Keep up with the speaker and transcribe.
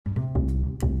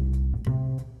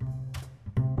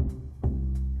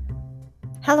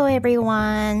Hello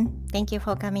everyone! Thank you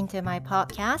for coming to my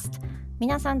podcast.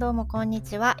 皆さんどうもこんに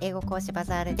ちは。英語講師バ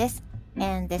ザールです。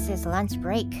And this is lunch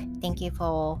break. Thank you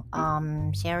for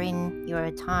sharing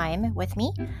your time with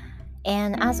me.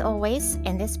 And as always,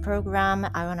 in this program,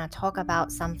 I want to talk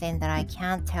about something that I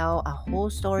can't tell a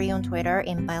whole story on Twitter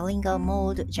in bilingual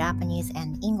mode, Japanese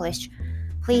and English.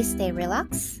 Please stay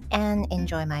relaxed and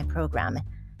enjoy my program.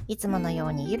いつものよ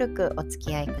うにゆるくお付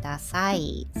き合いくださ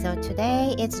い。So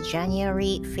today it's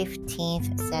January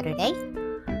 15th Saturday.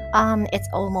 It's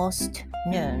almost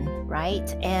noon, right?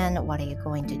 And what are you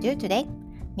going to do today?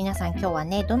 皆さん今日は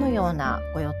ね、どのような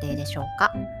ご予定でしょう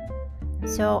か？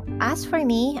 So as for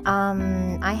me,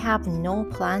 I have no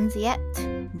plans yet,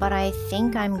 but I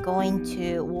think I'm going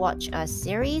to watch a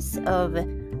series of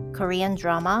Korean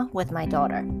drama with my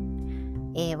daughter.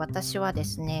私はで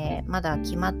すね、まだ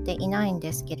決まっていないん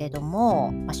ですけれど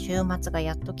も、週末が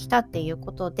やっと来たっていう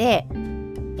ことで、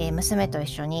娘と一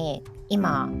緒に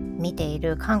今見てい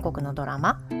る韓国のドラ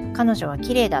マ、彼女は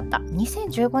綺麗だった。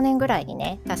2015年ぐらいに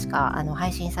ね、確か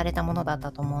配信されたものだっ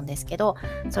たと思うんですけど、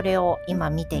それを今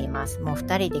見ています。もう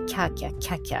2人でキャーキャーキ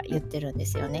ャーキャー言ってるんで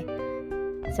すよね。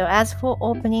So as for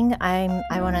opening, I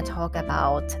want to talk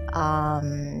about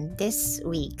this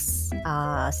week's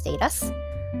status.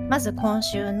まず今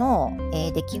週の、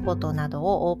出来事など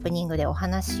をオープニングでお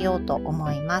話ししようと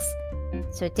思います。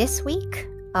So this week,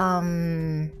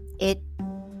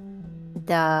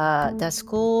 the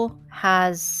school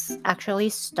has actually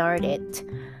started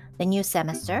the new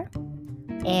semester.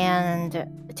 And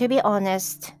to be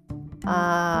honest,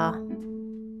 my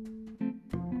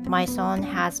son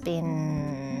has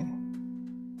been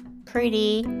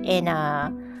pretty in a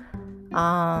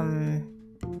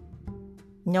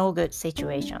no good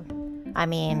situation. I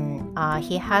mean,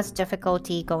 he has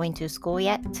difficulty going to school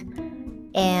yet,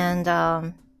 and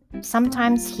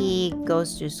sometimes he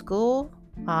goes to school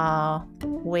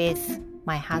with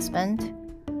my husband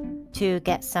to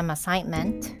get some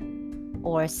assignment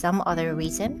or some other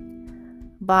reason,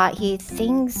 but he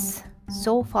thinks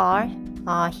so far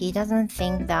he doesn't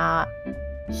think that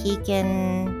he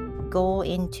can go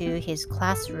into his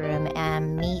classroom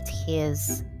and meet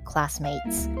his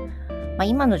classmates.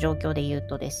今の状況で言う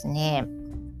とですね、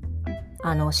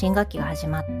新学期が始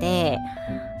まって、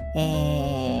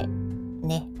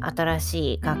新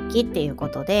しい学期っていうこ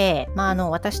とで、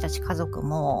私たち家族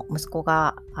も息子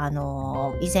が、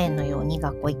以前のように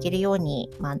学校行けるよう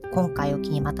に、今回を機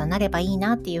にまたなればいい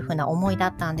なっていうふうな思いだ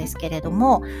ったんですけれど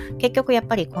も、結局やっ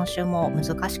ぱり今週も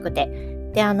難しくて、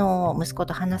で、息子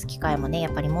と話す機会もね、や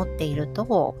っぱり持っている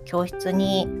と、教室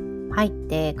に入っ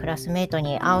てクラスメート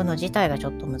に会うの自体がちょ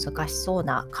っと難しそう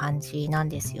な感じなん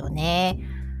ですよね。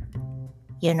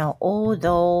You know,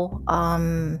 although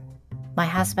my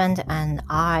husband and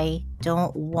I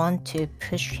don't want to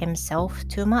push himself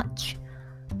too much,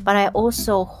 but I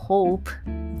also hope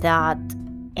that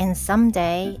in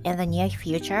someday in the near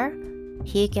future,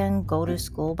 he can go to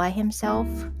school by himself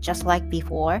just like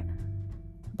before,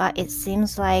 but it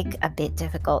seems like a bit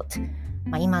difficult.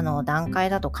今の段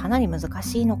階だとかなり難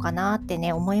しいのかなって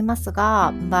ね思います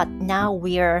が But now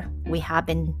we have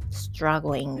been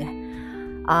struggling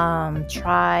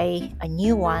try a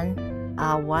new one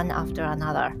after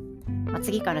another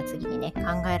次から次にね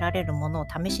考えられるものを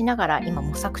試しながら今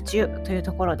模索中という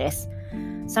ところです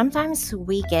Sometimes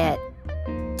we get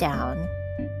down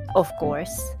of course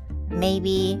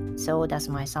maybe so does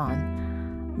my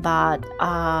son but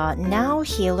now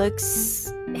he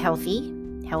looks healthy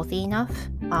enough.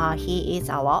 He eats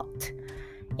a lot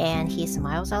and he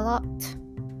smiles a lot,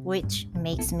 which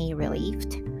makes me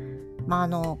relieved.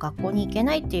 学校に行け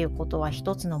ないっていうことは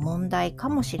一つの問題か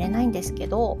もしれないんですけ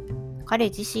ど、彼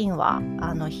自身は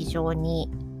非常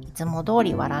にいつも通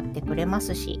り笑ってくれま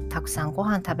すし、たくさんご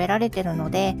飯食べられてるの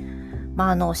で、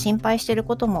心配してる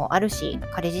こともあるし、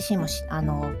彼自身も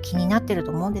気になってる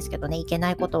と思うんですけどね、いけ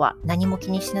ないことは何も気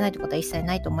にしてないってことは一切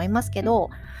ないと思いますけど、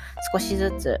少し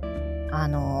ずつ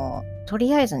と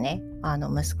りあえずね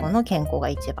息子の健康が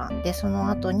一番でその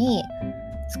後に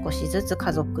少しずつ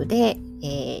家族で、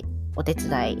お手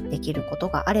伝いできること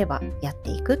があればやっ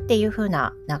ていくっていう風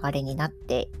な流れになっ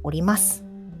ております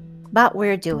But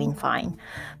we're doing fine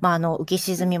浮き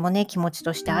沈みもね気持ち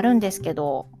としてあるんですけ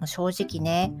ど正直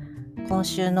ね今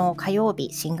週の火曜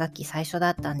日新学期最初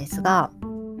だったんですが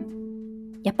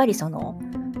やっぱり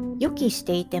予期し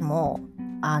ていても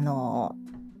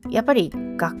やっぱり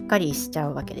がっかりしちゃ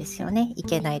うわけですよね。い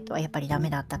けないとはやっぱりダメ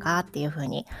だったかっていうふう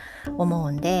に思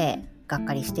うんで、がっ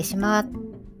かりしてしまっ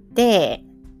て、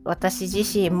私自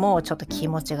身もちょっと気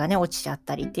持ちがね落ちちゃっ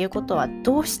たりっていうことは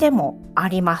どうしてもあ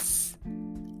ります。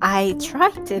I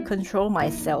try to control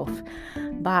myself,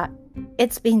 but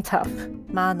it's been tough.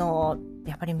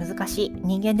 やっぱり難しい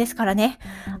人間ですからね。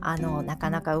なか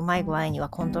なかうまい具合には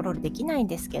コントロールできないん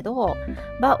ですけど、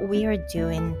But we are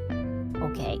doing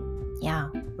okay.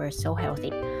 Yeah, we're so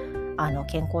healthy.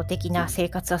 健康的な生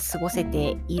活は過ごせ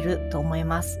ていると思い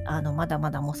ます。まだ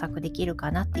まだ模索できるか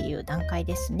なっていう段階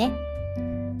ですね。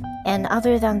And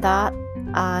other than that,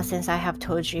 since I have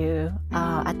told you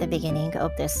at the beginning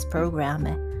of this program,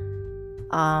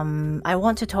 I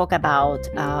want to talk about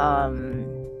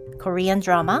Korean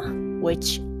drama,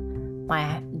 which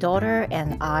my daughter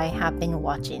and I have been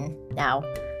watching now.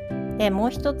 で、もう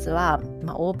一つは、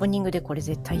オープニングでこれ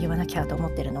絶対言わなきゃと思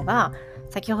ってるのが、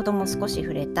先ほども少し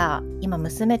触れた、今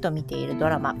娘と見ているド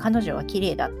ラマ、彼女は綺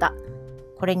麗だった。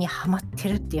これにハマって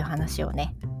るっていう話を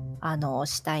ね、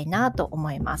したいなと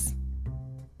思います。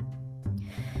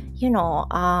You know,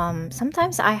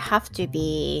 sometimes I have to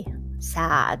be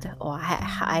sad or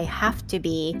I have to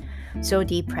be so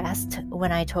depressed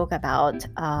when I talk about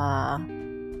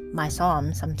my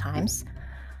son sometimes.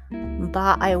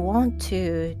 But I want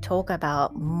to talk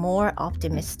about more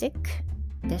optimistic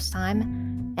this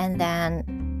time. And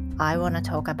then I want to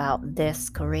talk about this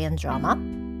Korean drama,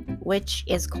 which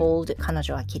is called 彼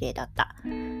女は綺麗だった.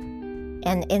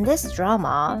 And in this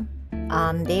drama,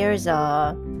 there's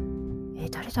a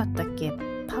誰だったっけ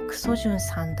パク・ソジュン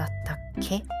さんだったっ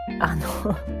け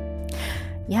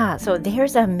Yeah, so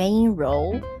there's a main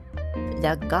role.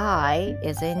 The guy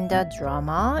is in the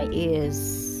drama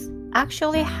is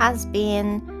actually has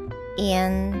been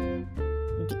in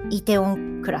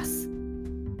Itaewon class,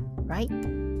 right?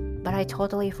 But I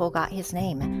totally forgot his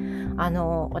name.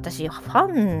 私ファ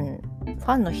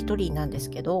ンの一人なんです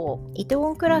けど、イテウォ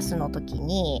ンクラスの時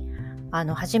に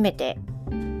初めて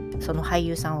その俳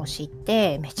優さんを知っ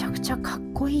てめちゃくちゃかっ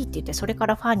こいいって言って、それか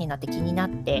らファンになって気になっ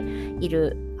てい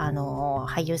る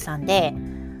俳優さんで、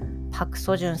パク・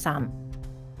ソジュンさん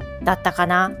だったか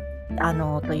な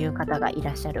という方がい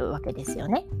らっしゃるわけですよ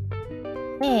ね。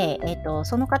で、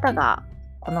その方が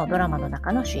このドラマの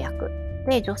中の主役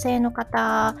で、女性の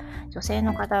方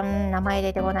名前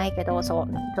出てこないけど、そう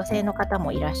女性の方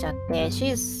もいらっしゃって、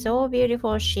 She is so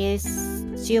beautiful, she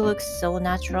looks so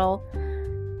natural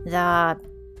that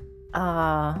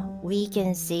we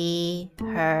can see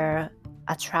her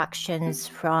attractions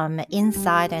from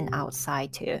inside and outside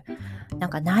too. なん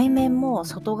か内面も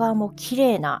外側も綺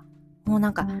麗な、もうな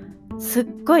んかすっ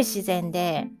ごい自然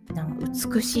でなんか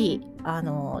美しい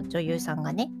女優さん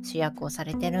がね主役をさ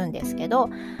れてるんですけど、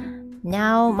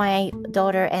Now my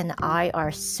daughter and I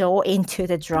are so into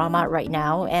the drama right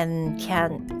now and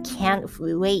can't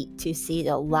wait to see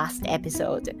the last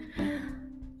episode.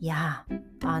 いや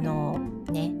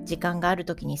時間がある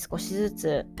時に少しず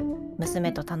つ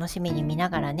娘と楽しみに見な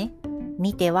がらね、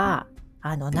見ては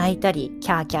泣いたりキ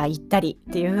ャーキャー言ったり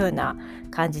っていう風な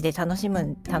感じで楽し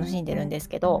んでるんです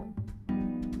けど、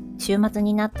週末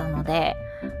になったので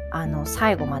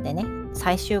最後までね、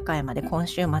最終回まで今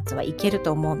週末はいける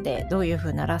と思うんで、どういう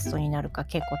風なラストになるか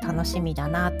結構楽しみだ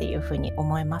なっていう風に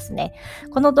思いますね。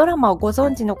このドラマをご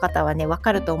存知の方はねわ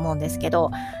かると思うんですけど、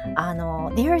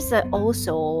there's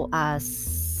also a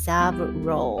sub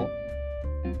role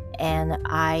and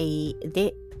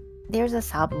there's a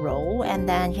sub role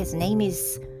and then his name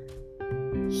is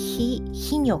ひ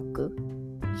にょく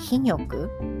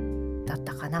だっ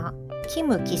たかな。キ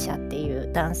ム記者ってい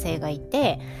う男性がい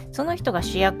て、その人が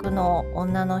主役の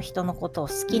女の人のことを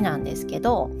好きなんですけ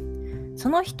ど、そ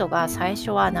の人が最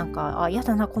初はなんかや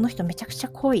だなこの人めちゃくちゃ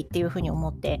濃いっていうふうに思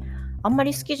ってあんま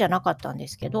り好きじゃなかったんで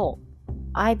すけど、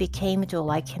 I became to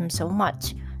like him so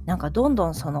much. なんかどんど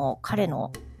んその彼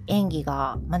の演技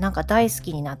が、なんか大好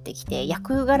きになってきて、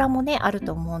役柄もねある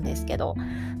と思うんですけど、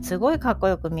すごいかっこ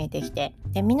よく見えてきて、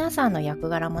で皆さんの役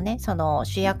柄もね、その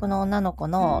主役の女の子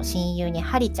の親友に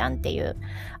ハリちゃんっていう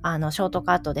ショート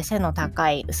カットで背の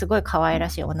高いすごい可愛ら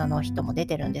しい女の人も出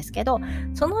てるんですけど、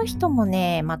その人も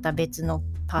ねまた別の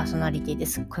パーソナリティで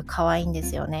すっごい可愛いんで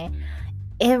すよね。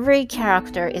Every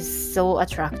character is so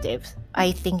attractive.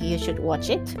 I think you should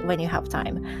watch it when you have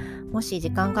time. もし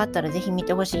時間があったらぜひ見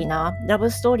てほしいな。ラ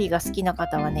ブストーリーが好きな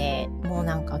方はね、もう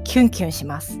なんかキュンキュンし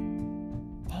ます。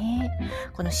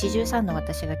この43の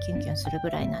私がキュンキュンするぐ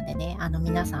らいなんでね、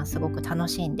皆さんすごく楽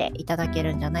しんでいただけ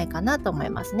るんじゃないかなと思い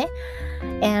ますね。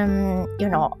And you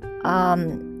know,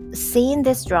 seeing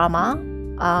this drama,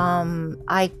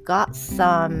 I got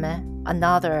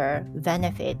another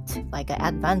benefit, like an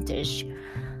advantage.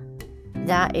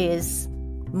 That is,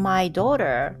 my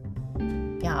daughter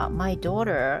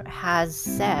has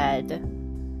said,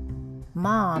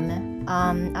 Mom,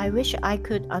 I wish I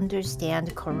could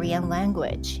understand Korean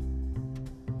language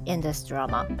in this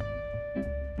drama.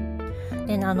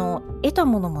 で、得た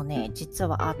ものもね、実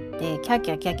はあって、キャー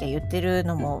キャーキャーキャー言ってる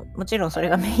のも、もちろんそれ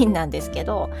がメインなんですけ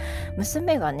ど、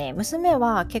娘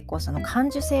は結構その感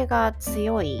受性が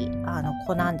強い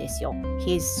子なんですよ。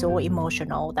He's so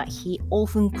emotional that he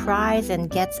often cries and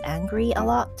gets angry a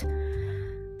lot.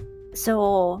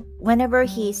 So whenever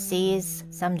he sees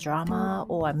some drama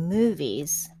or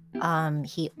movies,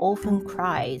 he often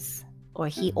cries or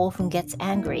he often gets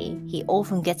angry, he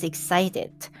often gets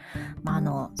excited.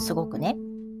 すごくね、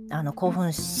興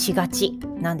奮しがち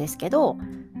なんですけど、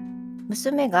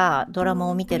娘がドラマ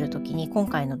を見てるときに、今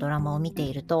回のドラマを見て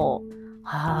いると、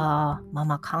マ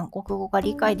マ韓国語が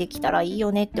理解できたらいい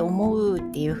よねって思うっ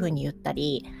ていう風に言った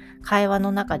り、会話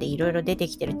の中でいろいろ出て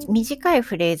きてる短い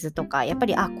フレーズとか、やっぱ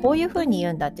りこういう風に言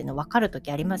うんだっていうの分かると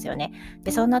きありますよね。で、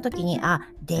そんな時に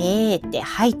でーって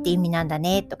はいって意味なんだ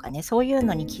ねとかね、そういう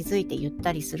のに気づいて言っ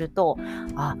たりすると、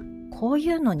こう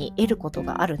いうのに得ること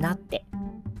があるなって。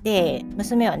で、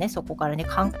娘はね、そこからね、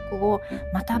韓国語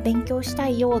また勉強した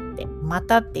いよって、ま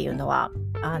たっていうのは、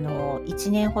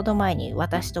1年ほど前に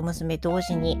私と娘同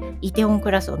時にイテウォン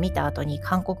クラスを見た後に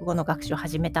韓国語の学習を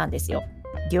始めたんですよ。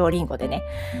デュオリンゴでね。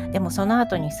でもその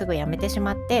後にすぐやめてし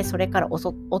まって、それから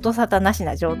音沙汰なし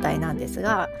な状態なんです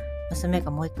が、娘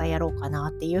がもう一回やろうかな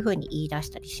っていうふうに言い出し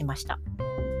たりしました。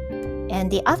And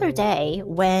the other day,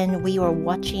 when we were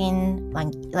watching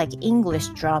like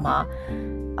English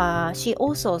drama,she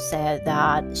also said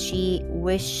that she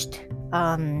wished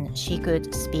she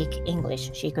could speak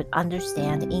English. She could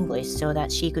understand English so that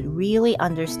she could really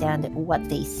understand what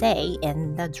they say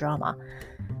in the drama.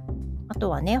 あと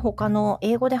はね、他の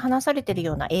英語で話されてる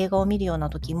ような映画を見るような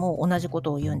時も同じこ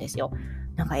とを言うんですよ。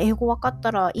なんか英語わかっ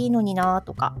たらいいのにな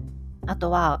とか、あと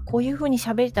はこういう風に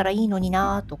喋れたらいいのに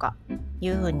なとかい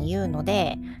う風に言うの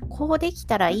で、こうでき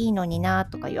たらいいのにな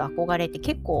とかいう憧れって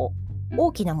結構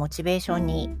大きなモチベーション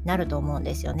になると思うん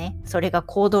ですよね。それが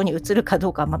行動に移るか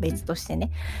どうかは別として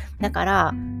ね。だか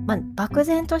ら、漠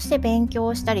然として勉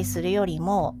強したりするより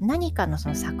も、何かのそ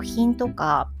の作品と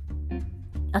か、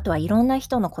あとはいろんな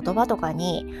人の言葉とか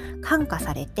に感化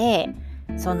されて、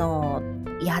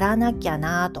やらなきゃ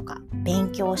なとか、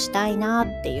勉強したいなっ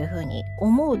ていうふうに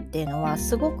思うっていうのは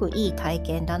すごくいい体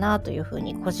験だなというふう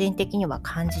に個人的には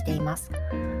感じています。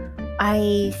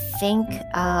I think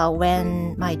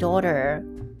when my daughter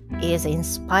is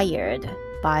inspired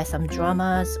by some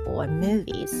dramas or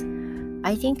movies,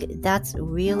 I think that's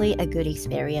really a good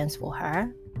experience for her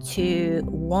to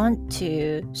want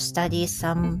to study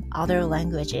some other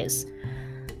languages.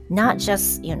 Not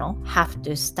just, have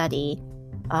to study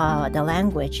the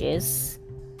languages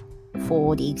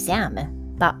for the exam,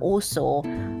 but also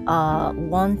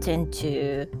wanting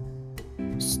to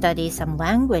study some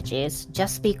languages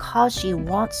just because she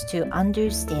wants to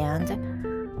understand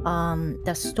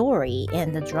the story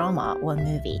in the drama or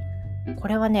movie. こ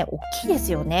れはね、大きいで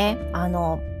すよね。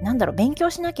勉強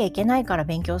しなきゃいけないから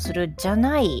勉強するじゃ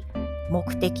ない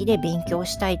目的で勉強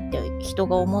したいって人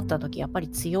が思った時やっぱり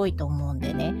強いと思うん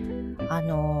でね。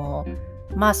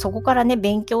そこからね、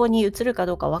勉強に移るか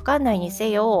どうかわかんないにせ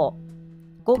よ、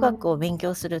語学を勉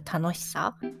強する楽し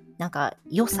さ、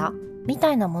良さみ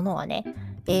たいなものはね、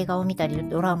映画を見たり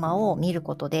ドラマを見る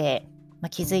ことで、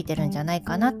気づいてるんじゃない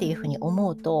かなっていうふうに思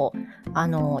うと、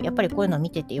やっぱりこういうのを見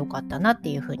ててよかったなっ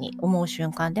ていうふうに思う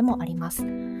瞬間でもあります。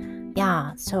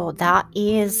Yeah, so that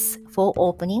is for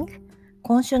opening.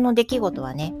 今週の出来事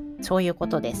はね、そういうこ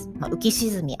とです。浮き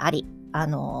沈みあり、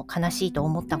悲しいと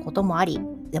思ったこともあり、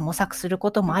で模索するこ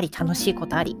ともあり、楽しいこ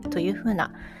とありというふう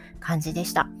な感じで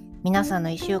した。皆さんの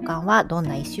1週間はどん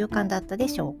な1週間だったで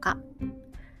しょうか。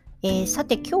さ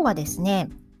て今日はですね、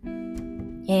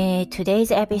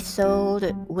today's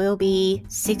episode will be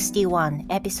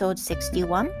episode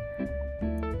 61.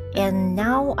 And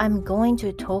now I'm going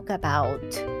to talk about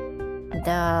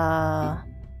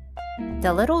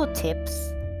the little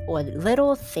tips or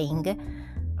little thing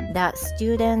that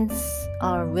students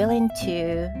are willing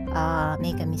to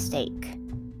make a mistake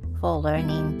for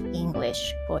learning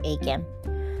English for 英検。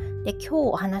で、今日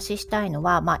お話ししたいの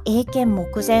は、英検目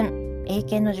前。英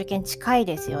検の受験近い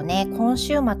ですよね。今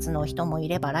週末の人もい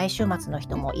れば来週末の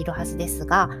人もいるはずです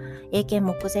が、英検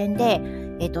目前で、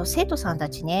生徒さんた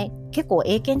ちね、結構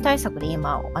英検対策で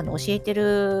今教えて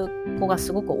る子が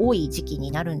すごく多い時期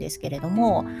になるんですけれど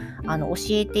も、教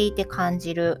えていて感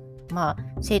じる、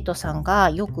生徒さん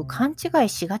がよく勘違い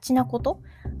しがちなこと、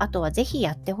あとはぜひ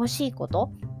やってほしいこ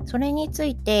と、それにつ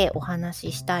いてお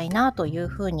話ししたいなという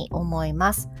ふうに思い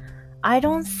ます。I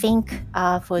don't think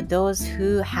for those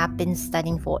who have been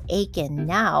studying for Eiken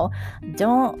now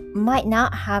might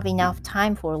not have enough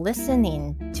time for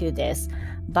listening to this,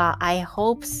 but I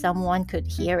hope someone could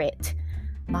hear it.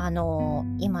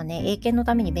 今ね、英検の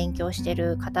ために勉強して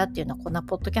る方っていうのはこんな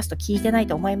ポッドキャスト聞いてない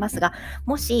と思いますが、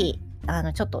もし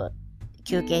ちょっと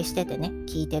休憩しててね、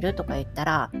聞いてるとか言った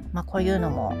ら、こういう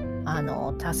のも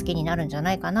助けになるんじゃ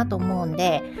ないかなと思うん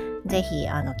で、ぜひ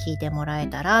聞いてもらえ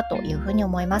たらというふうに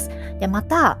思います。で、ま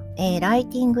た、ライ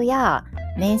ティングや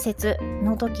面接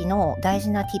の時の大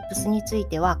事な tips につい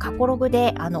ては過去ログ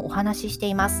でお話しして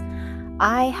います。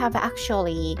I have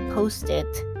actually posted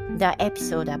the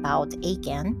episode about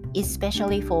Aiken,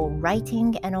 especially for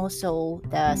writing and also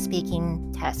the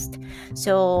speaking test.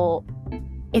 So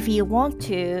if you want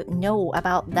to know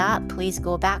about that, please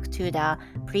go back to the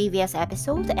previous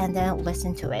episode and then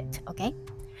listen to it. Okay?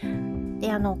 で、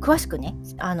詳しくね、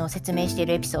説明してい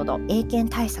るエピソード、英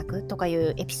検対策とかい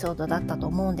うエピソードだったと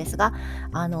思うんですが、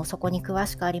そこに詳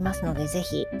しくありますので、ぜ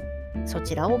ひそ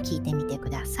ちらを聞いてみてく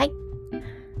ださい。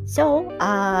So,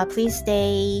 please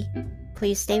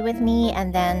stay with me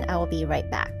and then I will be right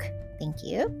back. Thank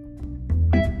you.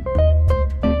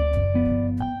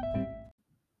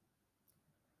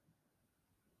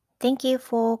 Thank you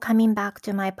for coming back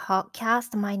to my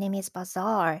podcast. My name is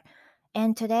Bazaar,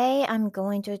 and today I'm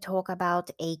going to talk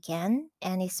about Aiken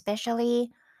and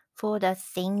especially for the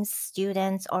things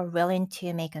students are willing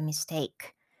to make a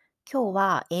mistake. 今日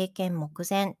は英検目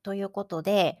前ということ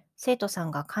で、生徒さん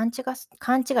が勘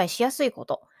違いしやすいこ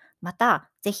と、ま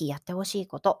たぜひやってほしい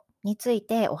ことについ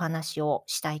てお話を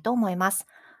したいと思います。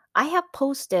I have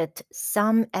posted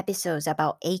some episodes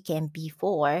about Aiken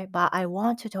before, but I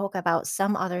want to talk about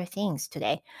some other things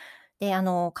today. で、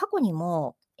過去に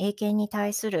も英検に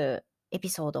対するエピ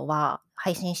ソードは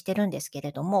配信してるんですけ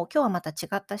れども、今日はまた違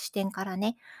った視点から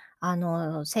ね、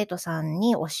生徒さん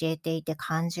に教えていて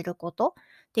感じることっ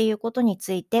ていうことに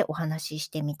ついてお話しし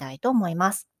てみたいと思い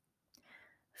ます。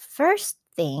First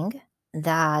thing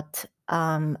that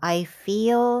I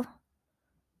feel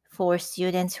for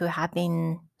students who have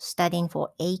been studying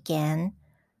for ACAN,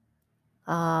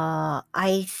 I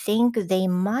think they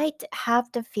might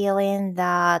have the feeling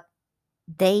that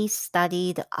they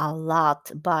studied a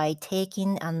lot by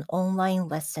taking an online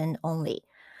lesson only.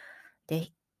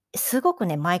 で、すごく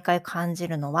ね、毎回感じ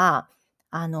るのは、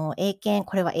こ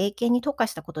れは英検に特化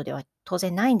したことでは当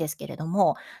然ないんですけれど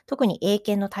も、特に英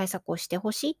検の対策をして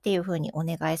ほしいっていうふうにお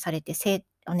願いされて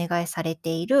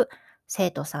いる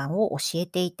生徒さんを教え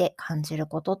ていて感じる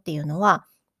ことっていうのは、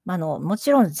も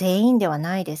ちろん全員では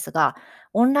ないですが、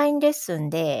オンラインレッスン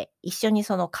で一緒に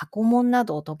その過去問な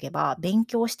どを解けば勉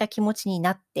強した気持ちに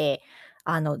なって、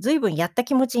随分やった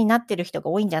気持ちになってる人が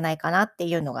多いんじゃないかなって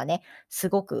いうのがね、す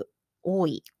ごく多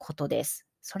いことです。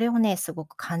それをね、すご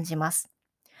く感じます。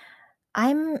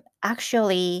I'm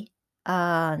actually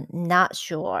not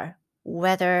sure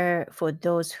whether for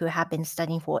those who have been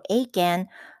studying for ACAN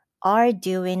are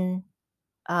doing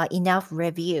enough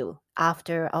review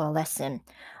after our lesson.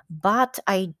 But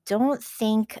I don't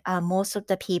think most of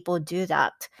the people do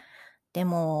that. で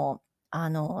も、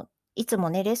いつも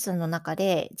ね、レッスンの中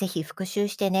で、ぜひ復習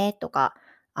してねとか、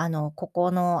こ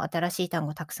この新しい単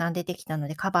語たくさん出てきたの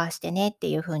でカバーしてねって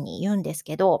いう風に言うんです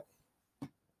けど、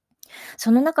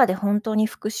その中で本当に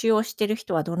復習をしてる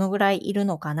人はどのぐらいいる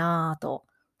のかなと、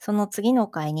その次の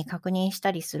回に確認し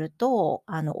たりすると、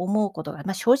思うこと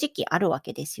が、正直あるわ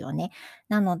けですよね。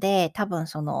なので、多分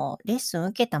そのレッスン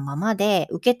受けたままで、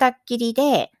受けたっきり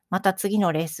で、また次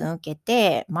のレッスン受け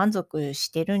て満足し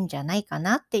てるんじゃないか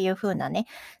なっていう風なね、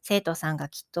生徒さんが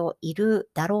きっとい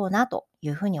るだろうなとい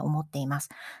うふうに思っています。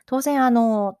当然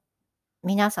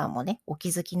皆さんもね、お気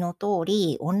づきの通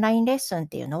り、オンラインレッスンっ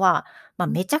ていうのは、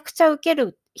めちゃくちゃ受け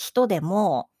る人で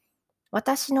も、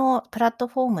私のプラット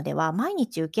フォームでは毎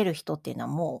日受ける人っていうのは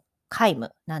もう皆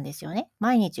無なんですよね。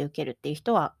毎日受けるっていう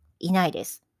人はいないで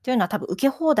す。というのは多分受け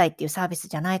放題っていうサービス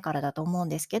じゃないからだと思うん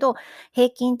ですけど、平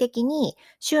均的に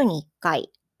週に1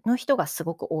回の人がす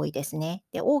ごく多いですね。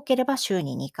で、多ければ週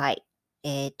に2回、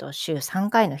週3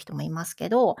回の人もいますけ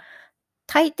ど、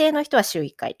大抵の人は週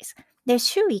1回です。で、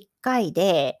週1回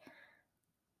で、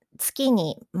月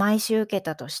に毎週受け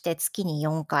たとして月に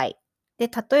4回。で、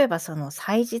例えばその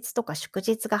祭日とか祝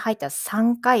日が入ったら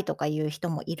3回とかいう人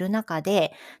もいる中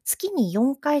で、月に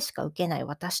4回しか受けない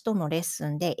私とのレッス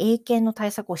ンで英検の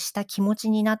対策をした気持ち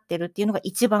になってるっていうのが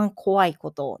一番怖いこ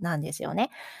となんですよ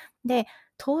ね。で、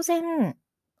当然、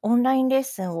オンラインレッ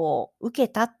スンを受け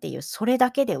たっていうそれだ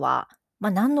けでは、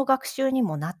何の学習に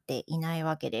もなっていない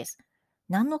わけです。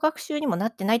何の学習にもな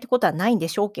ってないってことはないんで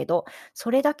しょうけど、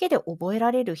それだけで覚え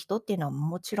られる人っていうのは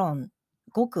もちろん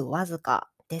ごくわずか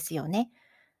ですよね。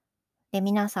で、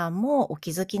皆さんもお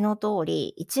気づきの通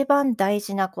り、一番大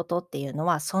事なことっていうの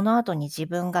は、その後に自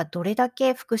分がどれだ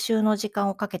け復習の時間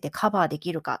をかけてカバーで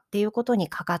きるかっていうことに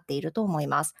かかっていると思い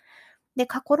ます。で、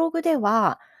過去ログで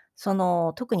は、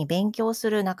特に勉強す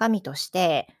る中身とし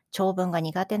て、長文が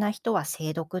苦手な人は精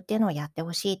読っていうのをやって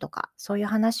ほしいとか、そういう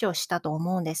話をしたと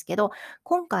思うんですけど、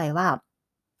今回は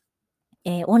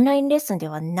オンラインレッスンで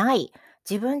はない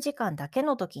自分時間だけ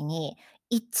の時に、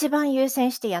一番優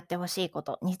先してやってほしいこ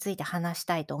とについて話し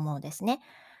たいと思うんですね。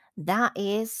That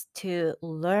is to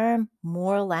learn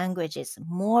more languages,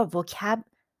 more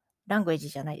language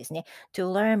じゃないですね。To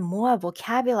learn more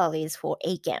vocabularies for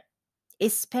Aiken,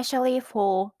 especially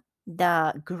for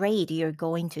the grade you're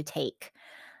going to take.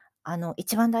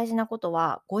 一番大事なこと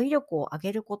は、語彙力を上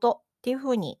げることっていうふ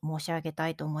うに申し上げた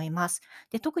いと思います。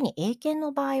で、特に英検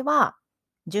の場合は、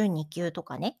準2級と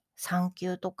かね、3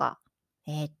級とか、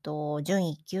準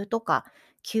1級とか、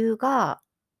級が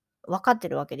分かって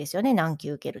るわけですよね、何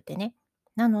級受けるってね。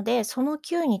なので、その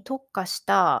級に特化し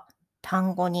た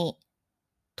単語に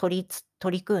取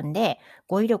り組んで、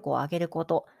語彙力を上げるこ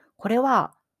と。これ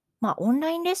は、オンラ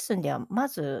インレッスンではま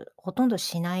ずほとんど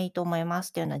しないと思いま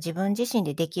す。というのは自分自身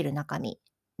でできる中身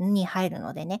に入る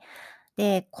のでね。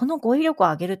で、この語彙力を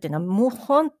上げるっていうのはもう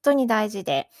本当に大事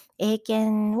で、英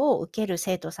検を受ける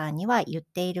生徒さんには言っ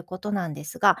ていることなんで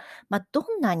すが、ど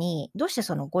うして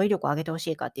その語彙力を上げてほ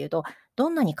しいかっていうと、ど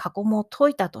んなに過去問を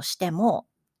解いたとしても、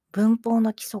文法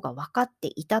の基礎が分かって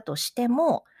いたとして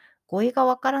も、語彙が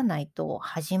わからないと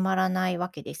始まらないわ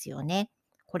けですよね。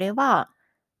これは、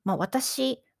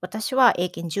私は英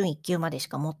検準1級までし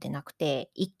か持ってなく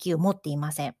て、1級持ってい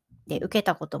ません。で、受け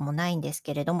たこともないんです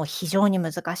けれども、非常に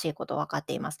難しいこと分かっ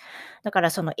ています。だか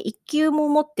らその1級も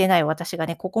持ってない私が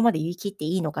ね、ここまで言い切って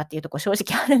いいのかっていうとこ正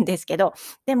直あるんですけど、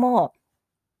でも、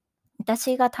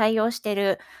私が対応して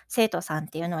る生徒さんっ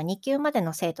ていうのは2級まで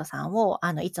の生徒さんを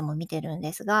いつも見てるん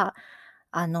ですが、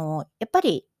やっぱ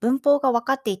り文法が分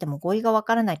かっていても語彙が分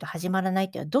からないと始まらないっ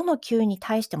ていうのは、どの級に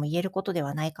対しても言えることで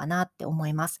はないかなって思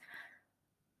います。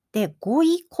で、語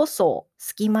彙こそ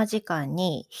隙間時間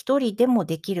に一人でも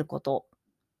できること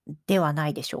ではな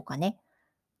いでしょうかね。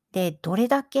で、どれ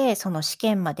だけその試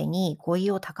験までに語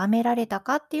彙を高められた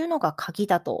かっていうのが鍵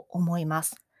だと思いま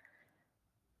す。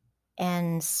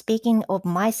And speaking of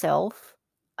myself,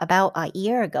 about a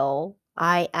year ago,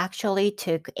 I actually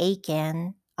took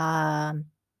ACAN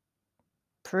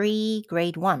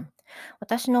pre-grade 1。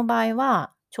私の場合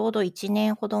は、ちょうど1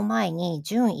年ほど前に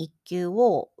準1級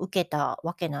を受けた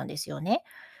わけなんですよね。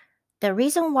The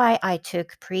reason why I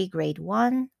took pre-grade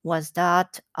 1 was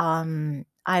that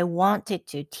I wanted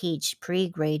to teach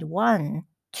pre-grade 1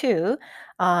 to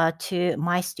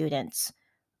my students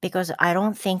because I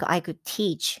don't think I could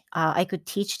teach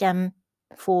them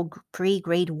for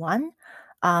pre-grade 1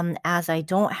 as I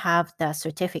don't have the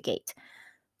certificate.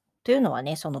 というのは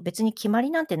ね、その別に決ま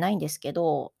りなんてないんですけ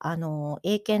ど、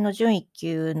英検の準1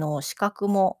級の資格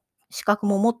も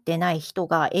持ってない人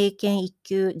が英検1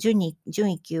級、準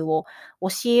1級を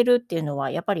教えるっていうの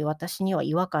はやっぱり私には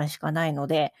違和感しかないの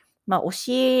で、教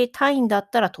えたいんだっ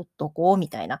たら取っとこうみ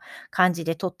たいな感じ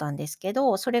で取ったんですけ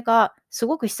ど、それがす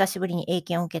ごく久しぶりに英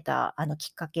検を受けた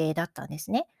きっかけだったんです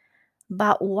ね。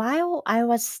But while I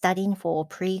was studying for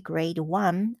pre-grade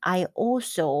 1, I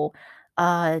also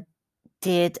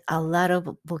did a lot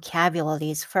of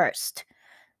vocabularies first.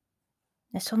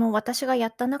 で、その私がや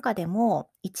った中でも、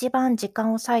一番時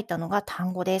間を割いたのが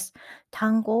単語です。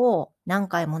単語を何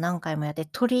回も何回もやって、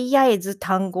とりあえず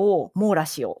単語を網羅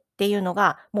しようっていうの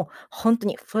が、もう本当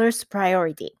に first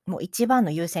priority、もう一番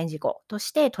の優先事項と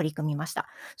して取り組みました。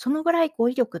そのぐらい語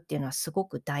彙力っていうのはすご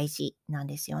く大事なん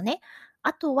ですよね。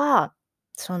あとは、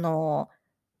その、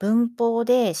文法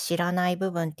で知らない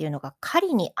部分っていうのが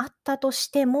仮にあったとし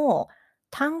ても、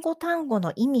単語単語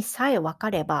の意味さえ分か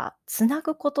れば、つな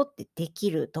ぐことってで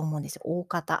きると思うんですよ、大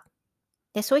方。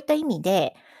で、そういった意味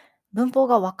で、文法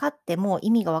が分かっても意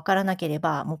味が分からなけれ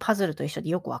ば、もうパズルと一緒で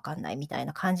よく分かんないみたい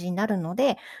な感じになるの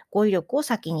で、語彙力を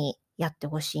先にやって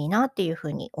ほしいなっていうふ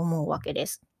うに思うわけで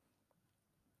す。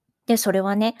で、それ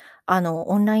はね、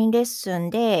オンラインレッスン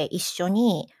で一緒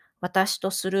に私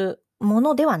とするも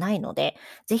のではないので、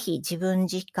ぜひ自分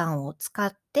時間を使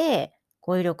って、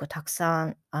語彙力たくさ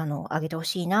ん、上げてほ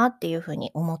しいなっていうふう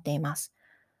に思っています。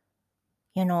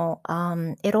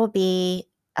It'll be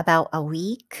about a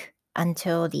week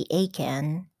until the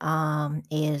ACAN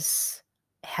is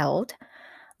held,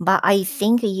 but I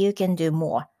think you can do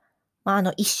more.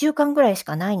 1週間ぐらいし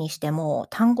かないにしても、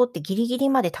単語ってギリギリ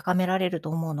まで高められると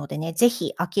思うのでね、ぜ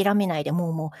ひ諦めないで、も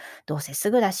うどうせ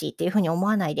すぐだしっていう風に思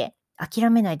わないで、諦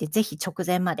めないでぜひ直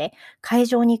前まで、会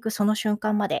場に行くその瞬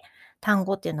間まで、単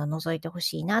語っていうのは覗いてほ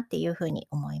しいなっていう風に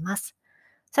思います。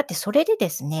さて、それで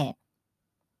ですね、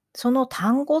その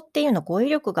単語っていうの語彙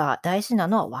力が大事な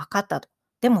のは分かったと。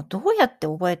でもどうやって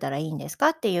覚えたらいいんですか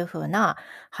っていう風な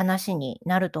話に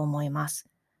なると思います。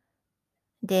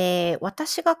で、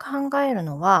私が考える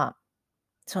のは、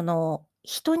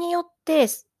人によって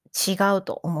違う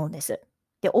と思うんです。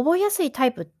で、覚えやすいタ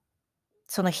イプ、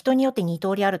その人によって2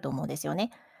通りあると思うんですよ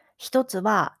ね。一つ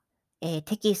は、テ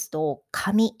キストを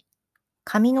紙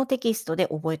のテキストで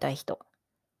覚えたい人。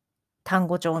単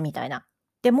語帳みたいな。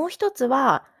で、もう一つ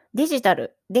はデジタ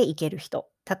ルでいける人。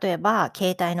例えば、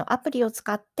携帯のアプリを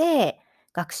使って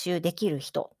学習できる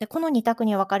人。で、この2択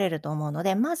に分かれると思うの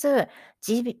で、まず、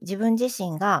自分自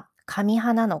身が紙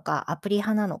派なのか、アプリ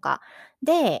派なのか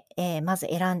で、まず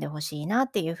選んでほしいな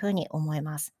っていうふうに思い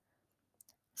ます。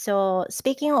So,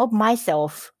 speaking of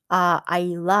myself,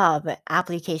 I love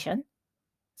application.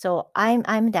 So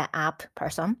I'm the app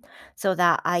person. So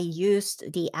that I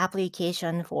used the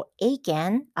application for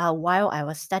Aiken while I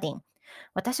was studying.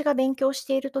 私が勉強し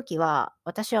ているときは、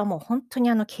私はもう本当に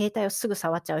携帯をすぐ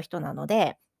触っちゃう人なの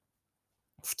で、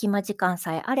隙間時間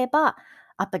さえあれば、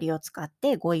アプリを使っ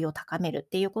て語彙を高めるっ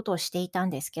ていうことをしていたん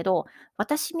ですけど、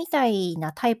私みたい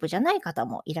なタイプじゃない方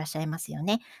もいらっしゃいますよ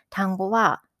ね。単語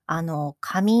は、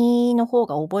紙の方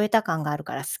が覚えた感がある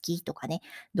から好きとかね、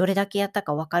どれだけやった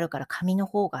かわかるから紙の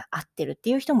方が合ってるって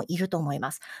いう人もいると思い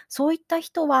ます。そういった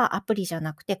人はアプリじゃ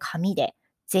なくて紙で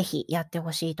ぜひやって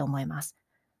ほしいと思います。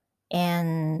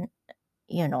And,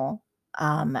 you know,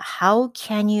 how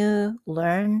can you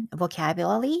learn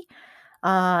vocabulary?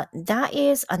 That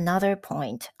is another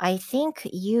point. I think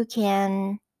you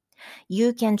can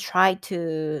try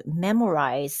to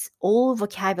memorize all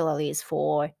vocabularies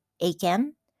for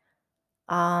Aiken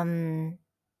um,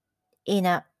 in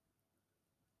a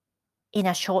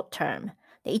short term.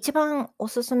 で、一番お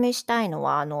勧めしたいの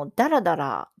は、ダラダ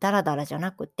ラじゃ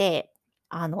なくて、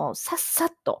さっさ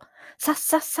っと、さっ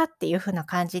さっさっていう風な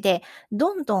感じで、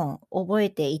どんどん覚え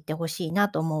ていってほしいな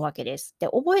と思うわけです。で、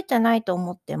覚えてないと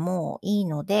思ってもいい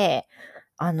ので、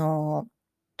あの、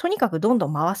とにかくどんど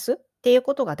ん回すっていう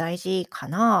ことが大事か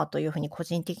なという風に個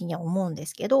人的には思うんで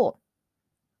すけど、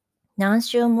何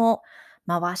周も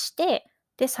回して、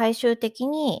で、最終的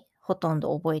にほとん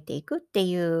ど覚えていくって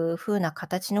いう風な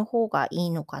形の方がい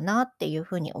いのかなっていう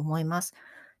風に思います。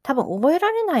多分覚え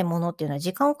られないものっていうのは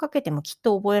時間をかけてもきっ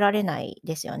と覚えられない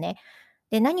ですよね。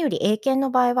で、何より英検の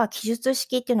場合は記述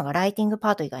式っていうのがライティング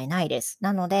パート以外ないです。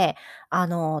なので、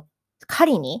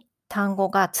仮に単語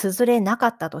が綴れなか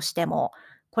ったとしても、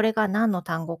これが何の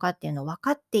単語かっていうのを分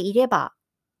かっていれば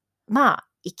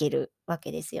いけるわ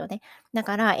けですよね。だ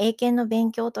から、英検の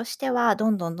勉強としては、ど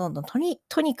んどんどんどん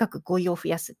とにかく語彙を増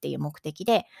やすっていう目的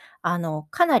で、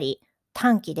かなり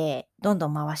短期でどんど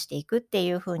ん回していくって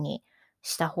いう風に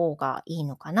した方がいい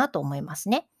のかなと思います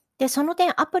ね。で、その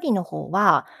点アプリの方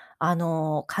は、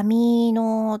紙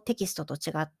のテキストと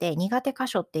違って苦手箇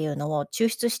所っていうのを抽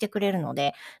出してくれるの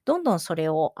で、どんどんそれ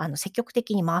を積極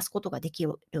的に回すことができ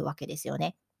るわけですよ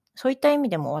ね。そういった意味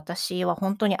でも私は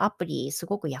本当にアプリす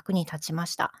ごく役に立ちま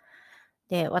した。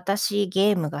で、私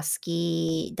ゲームが好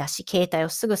きだし、携帯を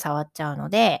すぐ触っちゃうの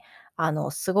で、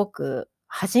すごく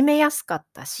始めやすかっ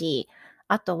たし、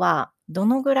あとはど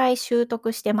のぐらい習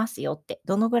得してますよって、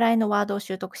どのぐらいのワードを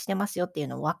習得してますよっていう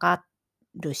の分か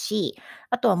るし、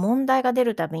あとは問題が出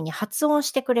るたびに発音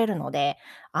してくれるので、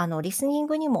リスニン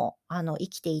グにも、生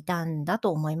きていたんだ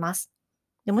と思います。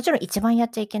で、もちろん一番やっ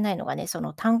ちゃいけないのがね、そ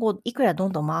の単語をいくらど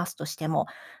んどん回すとしても、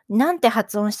なんて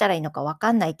発音したらいいのかわ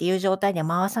かんないっていう状態で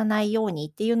回さないように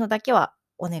っていうのだけは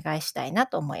お願いしたいな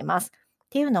と思います。っ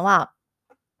ていうのは、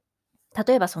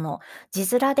例えば字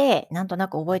面でなんとな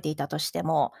く覚えていたとして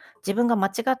も、自分が間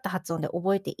違った発音で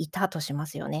覚えていたとしま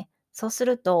すよね。そうす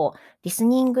ると、リス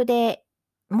ニングで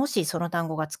もしその単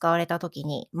語が使われた時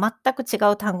に、全く違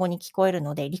う単語に聞こえる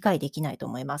ので理解できないと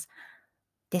思います。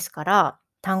ですから、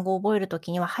単語を覚えると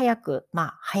きには早く、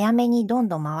早めにどん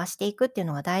どん回していくっていう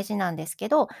のが大事なんですけ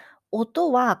ど、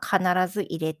音は必ず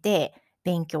入れて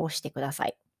勉強してくださ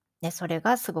い。で、それ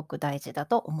がすごく大事だ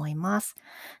と思います。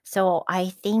So, I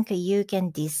think you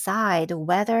can decide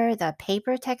whether the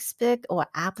paper textbook or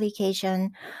application,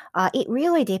 it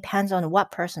really depends on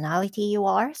what personality you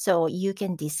are, so you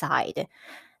can decide.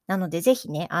 なので、ぜひ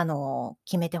ね、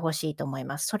決めてほしいと思い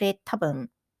ます。それ多分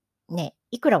ね、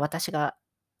いくら私が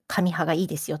紙派がいい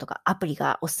ですよとか、アプリ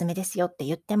がおすすめですよって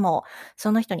言っても、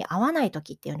その人に合わない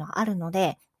時っていうのはあるの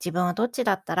で、自分はどっち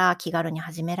だったら気軽に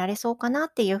始められそうかな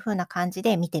っていう風な感じ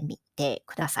で見てみて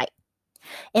ください。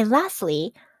And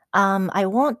lastly, I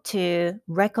want to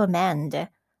recommend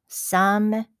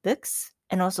some books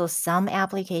and also some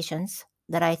applications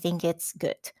that I think it's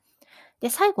good. で、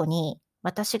最後に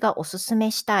私がおすす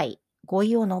めしたい語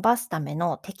彙を伸ばすため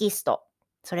のテキスト、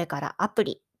それからアプ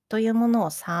リというものを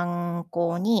参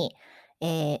考に、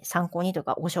参考にという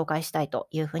かご紹介したいと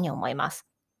いうふうに思います。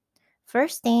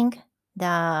First thing,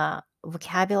 the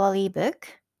vocabulary book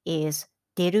is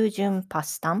デルジュンパ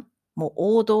スタン。もう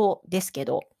王道ですけ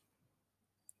ど、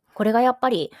これがやっぱ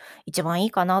り一番い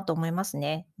いかなと思います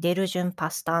ね。デルジュンパ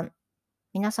スタン。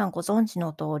皆さんご存知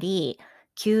の通り、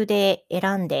級で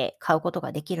選んで買うこと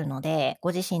ができるので、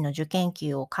ご自身の受験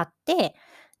級を買って、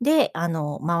で、回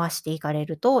していかれ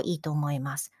るといいと思い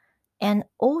ます。And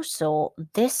also,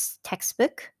 this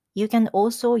textbook, you can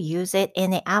also use it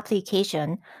in the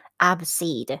application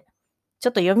ABSEED。ちょ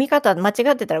っと読み方間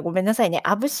違ってたらごめんなさいね。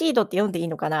アブシードって読んでいい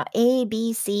のかな？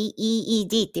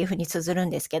 ABCEED っていう風に綴るん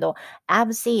ですけど、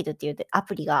ABSEED っていうア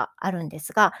プリがあるんで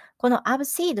すが、この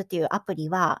ABSEED っていうアプリ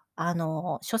は、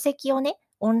書籍をね、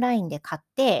オンラインで買っ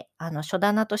て、書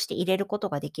棚として入れること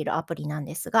ができるアプリなん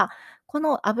ですが、こ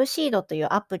の ABSEED という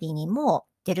アプリにも、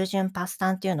デルジュンパス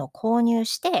タンっていうのを購入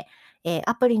して、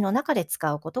アプリの中で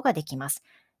使うことができます。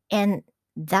And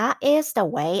that is the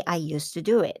way I used to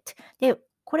do it. で、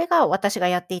これが私が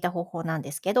やっていた方法なんで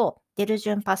すけど、デル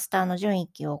ジュンパスターの準1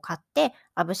級を買って、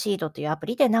アブシードというアプ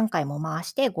リで何回も回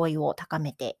して語彙を高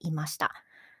めていました。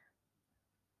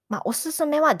おすす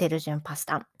めはデルジュンパス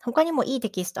タン。他にもいいテ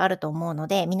キストあると思うの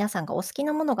で、皆さんがお好き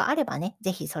なものがあればね、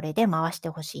ぜひそれで回して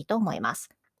ほしいと思います。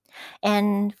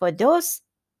And for those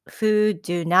who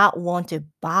do not want to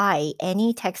buy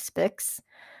any textbooks,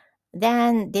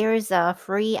 then there's a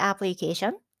free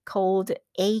application called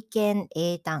英検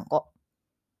英単語。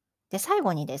で、最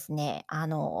後にですね、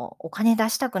お金出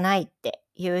したくないって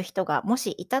いう人がも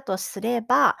しいたとすれ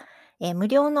ば、無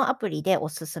料のアプリでお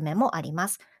すすめもありま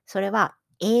す。それは、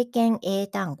英検英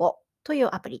単語という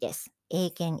アプリです。英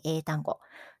検英単語。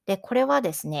で、これは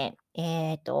ですね、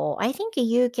I think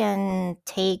you can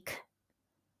take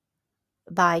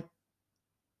by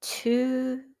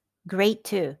two, grade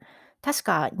 2。確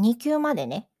か2級まで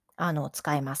ね、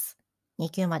使えます。2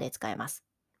級まで使えます。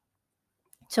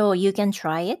So you can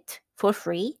try it for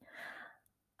free.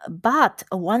 But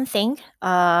one thing,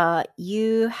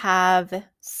 you have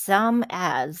some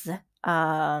ads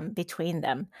between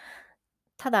them.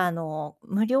 ただ、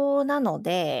無料なの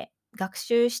で、学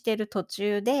習してる途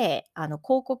中で、広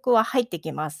告は入って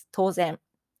きます。当然。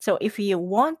So if you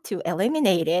want to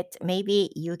eliminate it,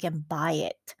 maybe you can buy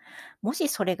it. もし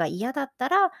それが嫌だった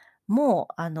ら、も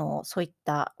う、そういっ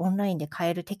たオンラインで買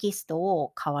えるテキスト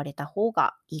を買われた方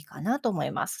がいいかなと思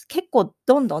います。結構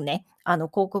どんどんね、広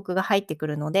告が入ってく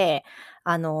るので、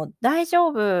大丈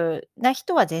夫な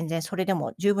人は全然それで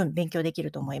も十分勉強でき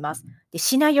ると思います。で、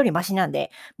しないよりマシなんで、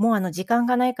もう時間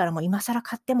がないからもう今更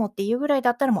買ってもっていうぐらいだ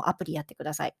ったらもうアプリやってく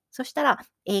ださい。そしたら、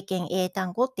英検英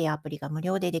単語っていうアプリが無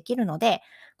料でできるので、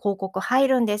広告入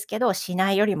るんですけど、し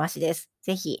ないよりマシです。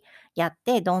ぜひやっ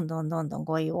て、どんどんどんどん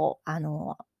語彙を、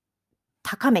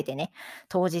高めてね、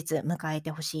当日迎えて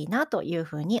ほしいなという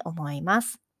ふうに思いま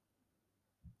す。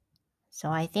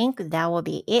So I think that will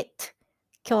be it.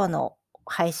 今日の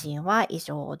配信は以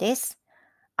上です。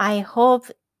I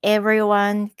hope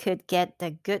everyone could get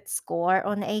a good score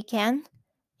on ACAN,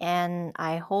 and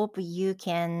I hope you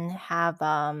can have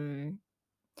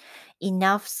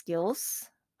enough skills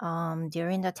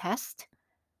during the test.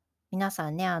 皆さ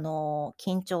んね、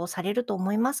緊張されると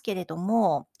思いますけれど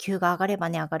も、級が上がれば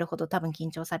ね、上がるほど多分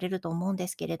緊張されると思うんで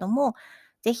すけれども、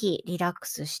ぜひリラック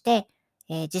スして、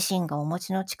自身がお持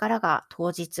ちの力が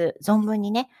当日存分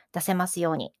にね、出せます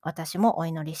ように、私もお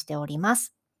祈りしておりま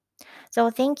す。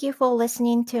So thank you for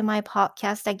listening to my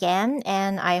podcast again,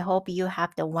 and I hope you have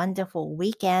the wonderful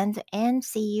weekend and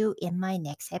see you in my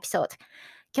next episode.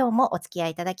 今日もお付き合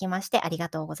いいただきましてありが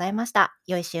とうございました。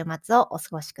良い週末をお過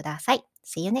ごしください。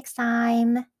See you next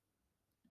time!